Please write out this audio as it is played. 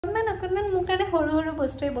সৰু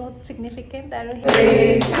বস্তুৱে বহুত সিগনিফিকেন্ট আৰু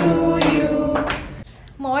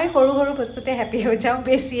মই সৰু বস্তুতে হ্যাপি হৈ যাওঁ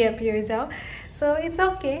বেছি হ্যাপি হৈ যাওঁ so it's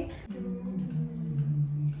okay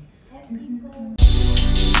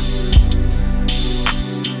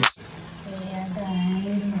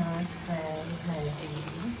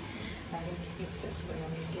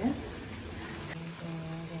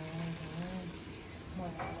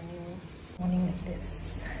morning like this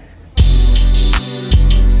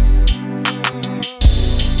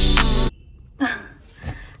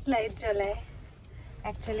light jalai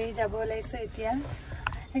actually jabo laiso etia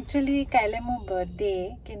actually kaile mo birthday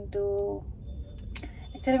kintu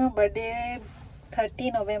actually mo birthday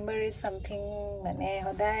 30 November is something mane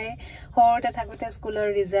hodai horta thakute school or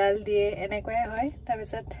result die enekoi hoy tar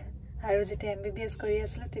bisat aru jete MBBS kori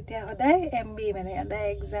aslo tetia hodai MB mane hodai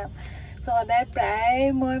exam so hodai pray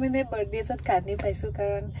moi mane birthday sot kandi paisu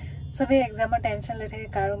karon sabe exam or tension le thake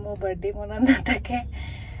karo mo birthday monon na thake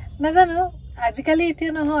na jano ajikali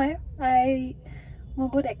etia no hoy I mo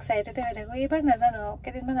bahut excited hoy thaku ebar na jano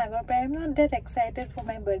kedin man agor pray I'm not that excited for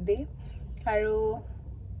my birthday aru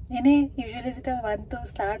ene usually jeta month to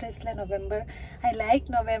start hoisla November I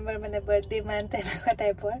like November mane birthday month enaka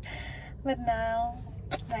type or but now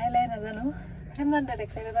lai na jano I'm not that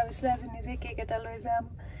excited obviously as nije cake eta loi jam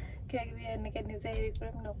cake bi enike nije heri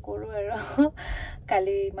krim nokoru aro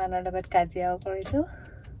kali manor logot kajiao korisu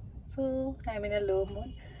so I'm in a low mood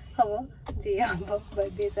hobo ji hobo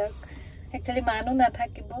birthday jak actually manu na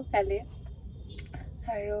thakibo kali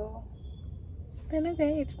aro then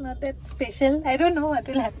okay it's not that special I don't know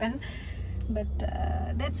what will happen but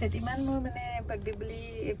that's it iman mo mane birthday boli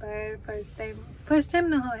ebar first time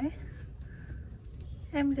na hoy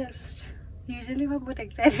I'm just usually I'm बहुत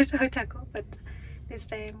excited होय थाको but this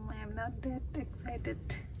time I am not that excited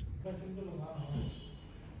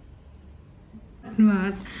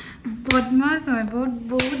बदमाश है बहुत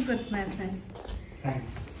बदमाश है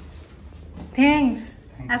thanks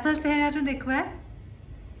असल चेहरा तो देखवा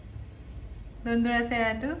दंदरा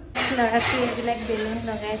चेहरा तो लराती एबिलाक बेलुन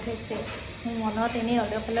लगाय थैसे मनत एने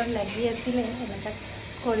अलग अलग लागि आছিলে এনেকা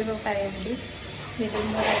কৰিব পাৰে বুলি বেলুন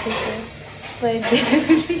লগাই থৈছে बर्थडे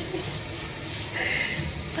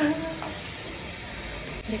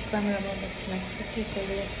देखवा मेरा बच्चा की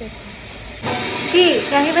करे से की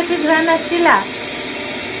कहीं बच्चे ध्यान आছিলা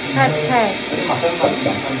ভাত খায়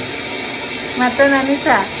মটন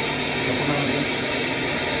আনিছা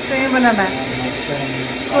তুমি বনাবা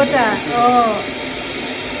কোটা ও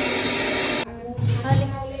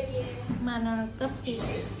মানৰ কফি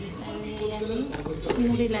আমি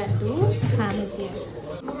মুড়ি লাড্ডু খাম এতিয়া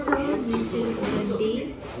this is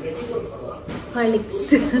the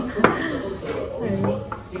Horlicks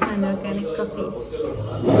and organic coffee.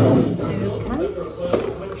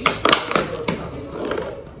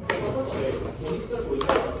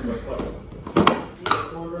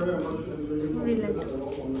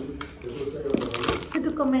 Itu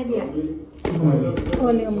komedia.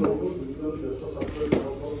 Volume.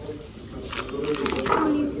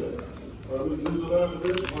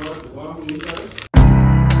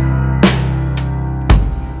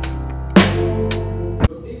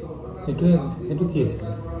 itu কি আছে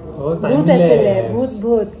ও ভূত আছে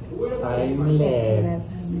ভূত টাইম ল্যাপস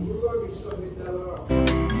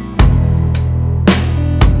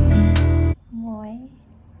মই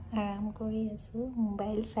আৰাম কৰি আছো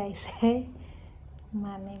মোবাইল চাই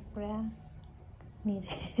মানে পুৰা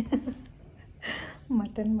নিজে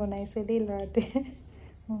মটন বনাইছে দেই লৰাতে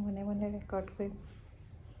মই মনে ৰেকৰ্ড কৰিম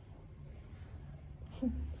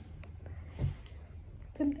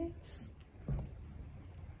sometimes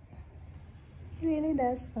it really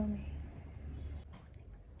does for me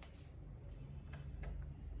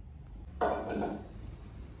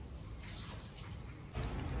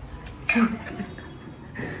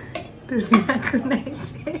दुनिया को nice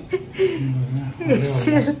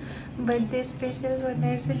special birthday special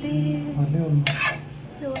बनाइছে दे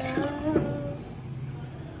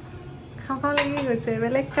খাব লাগি গৈছে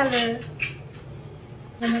বেলেগ কালাৰ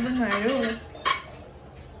বনাব নোৱাৰো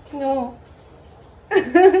নো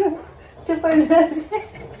চুপ হৈ যাছে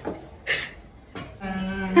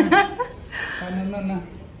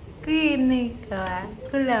কি নিকা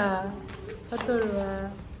কুলা অতৰুৱা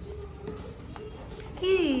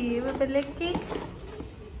কি বেলেগ কেক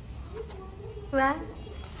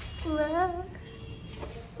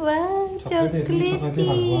वाह चॉकलेटी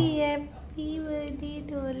हैप्पी बर्थडे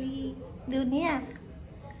डॉली दुनिया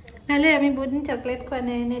नाले আমি বহুত চকলেট খোৱা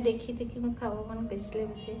নাই নে দেখি মই খাব মন গৈছিলে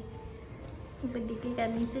বেছি বডি কি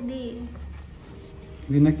কানিছে দি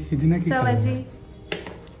দিনা কি সবাজি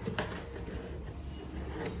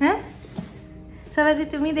হ্যাঁ সবাজি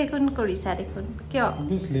তুমি দেখুন কৰিছা দেখুন কিয়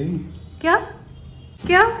obviously কিয়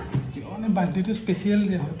কিয় কিয়নে বাৰ্থডেটো স্পেশাল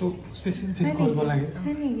ডে হয়তো স্পেশাল ফিল কৰিব লাগে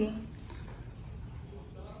হয় নেকি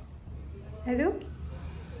আৰু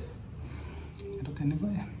এটা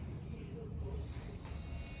তেনেকৈ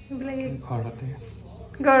লাগে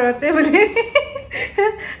ঘৰতে বোলে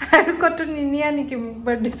আৰু কত নিনিয়া নেকি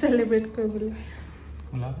বাৰ্থডে সেলিব্ৰেট কৰিবলৈ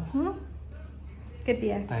ওলাবা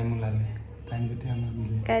কেতিয়া টাইম ওলালে টাইম যেতিয়া আমাৰ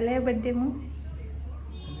মিলে কাইলৈ বাৰ্থডে মোৰ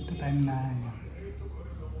এইটো টাইম নাই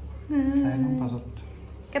টাইম পাছত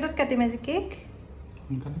কেটত কাটিম আজি কেক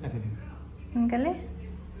সোনকালে কাটি দিম সোনকালে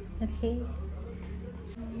অ'কে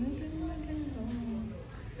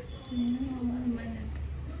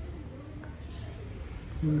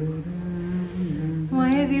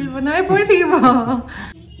মই ৰীল বনাই পৰি থাকিব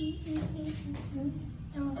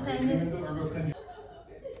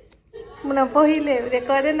নপঢ়িলে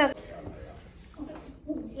ৰেকৰ্ডে ন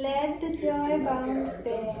Let the joy bounce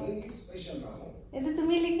back. Itu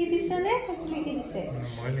tumi likhi disa ne? Aku likhi disa.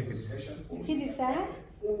 মই লিখি দিছো Likhi disa.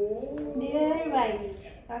 Dear wife,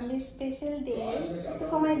 on this special day, tu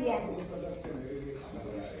komai dia.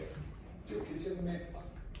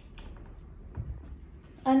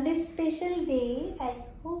 On this special day, I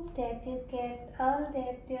hope that you get all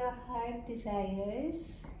that your heart desires: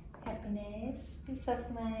 happiness, peace of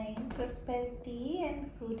mind, prosperity, and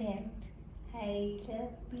good health. I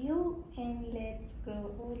love you and let's grow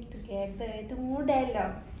old together. It's more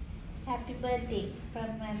dialogue. Happy birthday from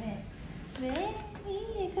Manas.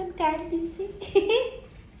 I can card this.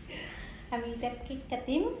 আমি এটা cake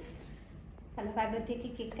কাটিম অলপ আগতে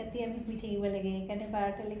cake কাটি আমি শুই থাকিব লাগে সেইকাৰণে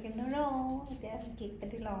 12টালৈকে নৰওঁ এতিয়া আমি কেক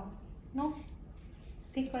কাটি লওঁ ন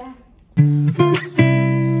ঠিক কৰা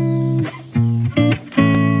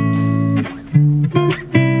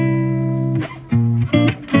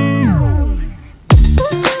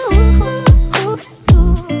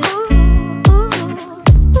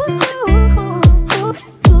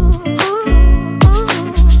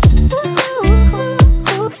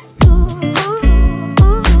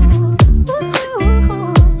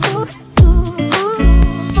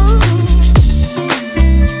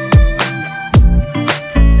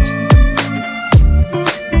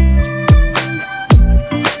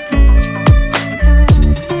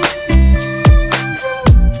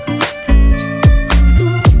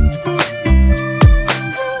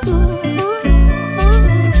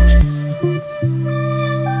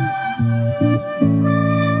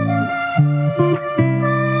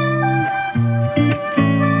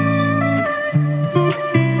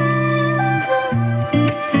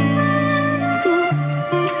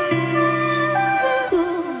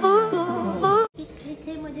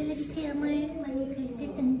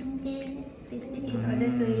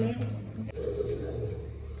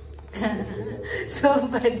So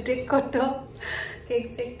birthday koto cake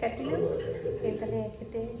se katilo ekale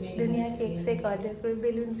ekete dunia cake se order kori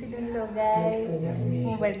balloon silun logai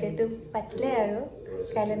mo birthday to patle aro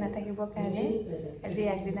kale na thakibo karone aji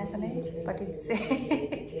ekdina khone pati dise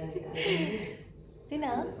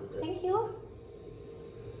Tina thank you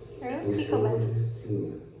aro ki khobar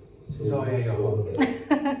Jay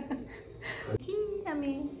ki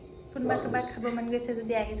ami punba kaba khabo man goise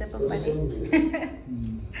jodi ahi jabo pare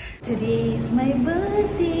Today is my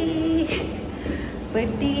birthday.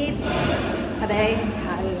 Today,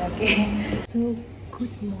 so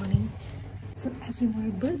good morning. So as my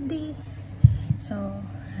birthday. So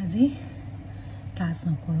as class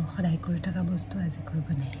no koro, harai kori taka bostu as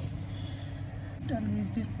korbo nai. Always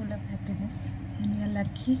be full of happiness, and we are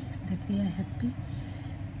lucky that we are happy.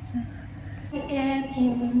 So I am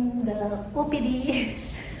in the OPD.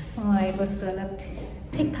 I was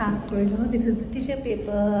This is the tissue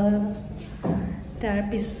paper.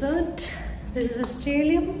 Tarpisot. This is a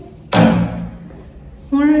sterilium.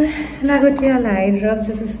 More Lagotia light drops.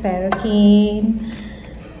 This is paraffin.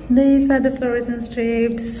 These are the fluorescent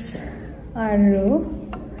strips. Arrow.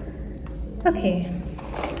 Okay.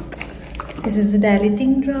 This is the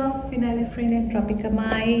dilating drop. Phenylephrine and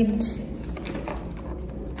tropicamide.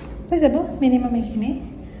 What is it? Minimum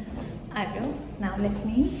arrow. Now let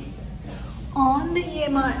me. On the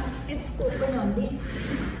EMR, it's open only.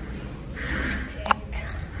 Check.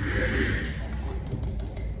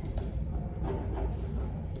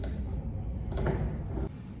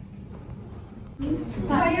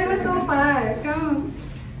 Why you are so far? Come.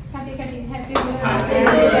 Happy birthday. Happy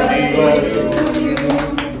birthday to you.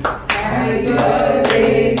 Happy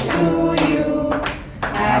birthday to you.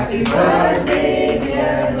 Happy birthday,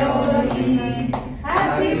 dear Dolly.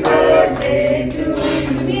 Happy birthday to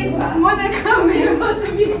you.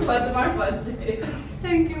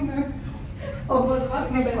 Thank you, ma'am. Oh, but what?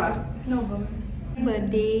 No, ma'am.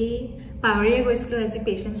 Birthday পাহৰিয়ে গৈছিলোঁ আজি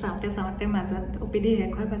patient চাওঁতে মাজত OPD শেষ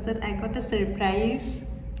হোৱাৰ পাছত I got a surprise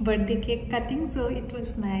birthday cake cutting, so it was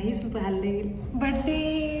nice. ভাল লাগিল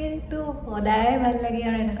বাৰ্থডেটো সদায় ভাল লাগে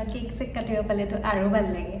আৰু এনেকুৱা কেক চেক কাটিব পালেতো আৰু ভাল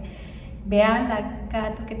লাগে বেয়া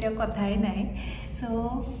লাগাটো কেতিয়াও কথাই নাই so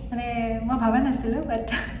মানে মই ভাবা নাছিলোঁ but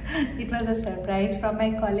it was a surprise from my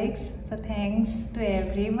colleagues, so thanks to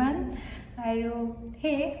everyone. আৰু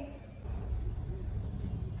হে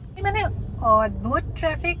মানে অদ্ভুত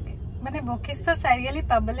ট্ৰাফিক মানে বকিষ্ট চাৰিআলি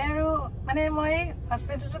পাবলে আৰু মানে মই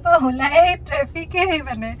হস্পিটেলৰ পৰা ওলাই ট্ৰাফিকে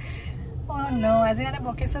মানে নো আজি মানে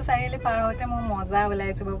বকিষ্ট চাৰিআলি পাৰ হওঁতে মোৰ মজা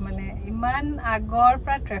ওলাই যাব মানে ইমান আগৰ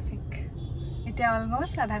পৰা ট্ৰাফিক এতিয়া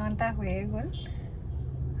অলমোষ্ট আধা ঘণ্টা হৈয়ে গ'ল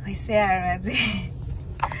হৈছে আৰু আজি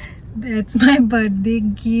that's my birthday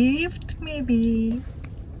gift maybe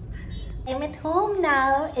I'm at home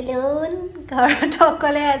now alone ঘৰত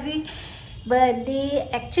অকলে আজি birthday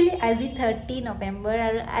actually আজি 30 November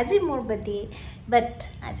আৰু আজি মোৰ birthday but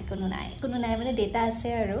আজি কোনো নাই মানে ডেটা আছে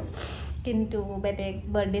আৰু কিন্তু বেলেগ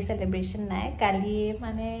birthday celebration নাই কালি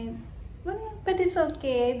মানে but it's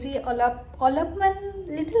okay ji অলপমান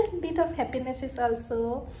little bit of happiness is also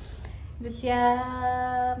যেতিয়া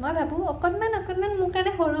মই ভাবো অকণমান মোৰ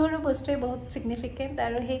কাৰণে সৰু বস্তুৱে বহুত significant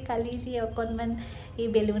আৰু সেই কালি যি অকণমান এই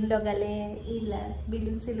বেলুন লগালে এইবিলাক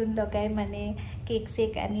বেলুন চিলুন লগাই মানে কেক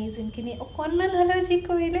চেক আনি যোনখিনি অকণমান হ'লেও যি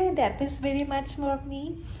কৰিলে that is very much for me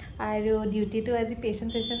আৰু ডিউটিটো আজি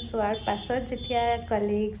পেচেণ্ট চোৱাৰ পাছত যেতিয়া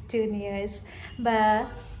কলিগছ জুনিয়ৰ্ছ বা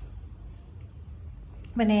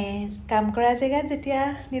মানে কাম কৰা জেগাত যেতিয়া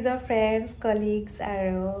নিজৰ ফ্ৰেণ্ডছ কলিগছ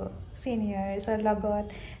আৰু seniors লগত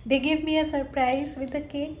they give me a surprise with a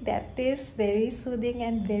cake that is very soothing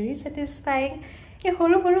and very satisfying এই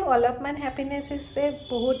সৰু অলপমান happiness is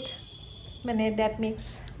বহুত মানে that makes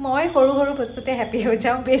মই সৰু বস্তুতে happy হৈ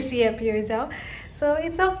যাওঁ বেছি happy হৈ যাওঁ so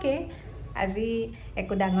it's okay আজি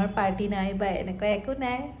একো ডাঙৰ পাৰ্টি নাই বা এনেকুৱা একো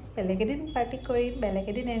নাই বেলেগ এদিন পাৰ্টি কৰিম বেলেগ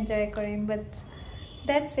এদিন এনজয় কৰিম but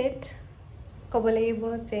that's it ক'ব লাগিব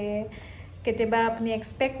যে কেতিয়াবা আপুনি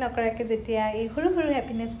এক্সপেক্ট নকৰাকে যেতিয়া এই সৰু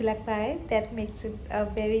হ্যাপিনেছ বিলাক পায় that makes it a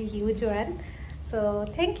very huge one so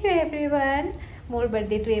thank you everyone মোৰ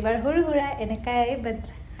বাৰ্থডেটো এবাৰ সৰু এনেকাই but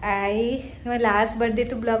my last birthday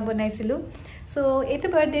to blog বনাইছিলো so এইটো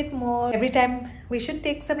বাৰ্থডেত মোৰ every time we should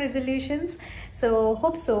take some resolutions so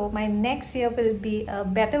hope so my next year will be a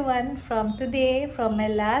better one from today from my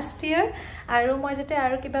last year আৰু মই যাতে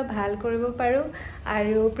আৰু কিবা ভাল কৰিব পাৰো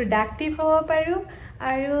আৰু productive হ'ব পাৰো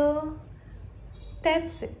আৰু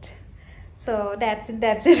that's it so that's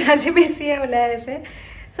it আজি বেছি ওলাই আছে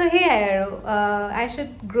so hey I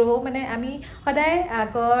should grow মানে আমি সদায়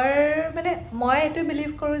আগৰ মানে মই এটো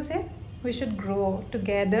বিলিভ কৰো যে we should grow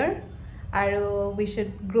together আৰু we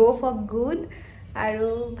should grow for good আৰু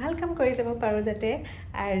ভাল কাম কৰি যাব পাৰো যাতে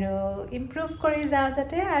আৰু ইমপ্ৰুভ কৰি যাও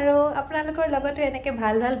যাতে আৰু আপোনালোকৰ লগতে এনেকে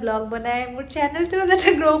ভাল ব্লগ বনাই মোৰ চেনেলটো যাতে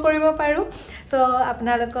গ্ৰো কৰিব পাৰো so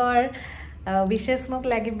আপোনালোকৰ wishes মোক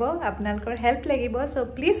লাগিব আপোনালোকৰ হেল্প লাগিব so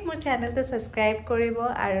please মোৰ চেনেলটো সাবস্ক্ৰাইব কৰিব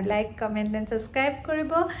আৰু লাইক কমেন্ট এণ্ড সাবস্ক্ৰাইব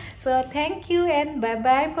কৰিব so thank you and bye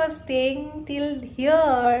bye for staying till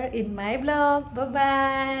here in my blog bye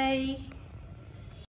bye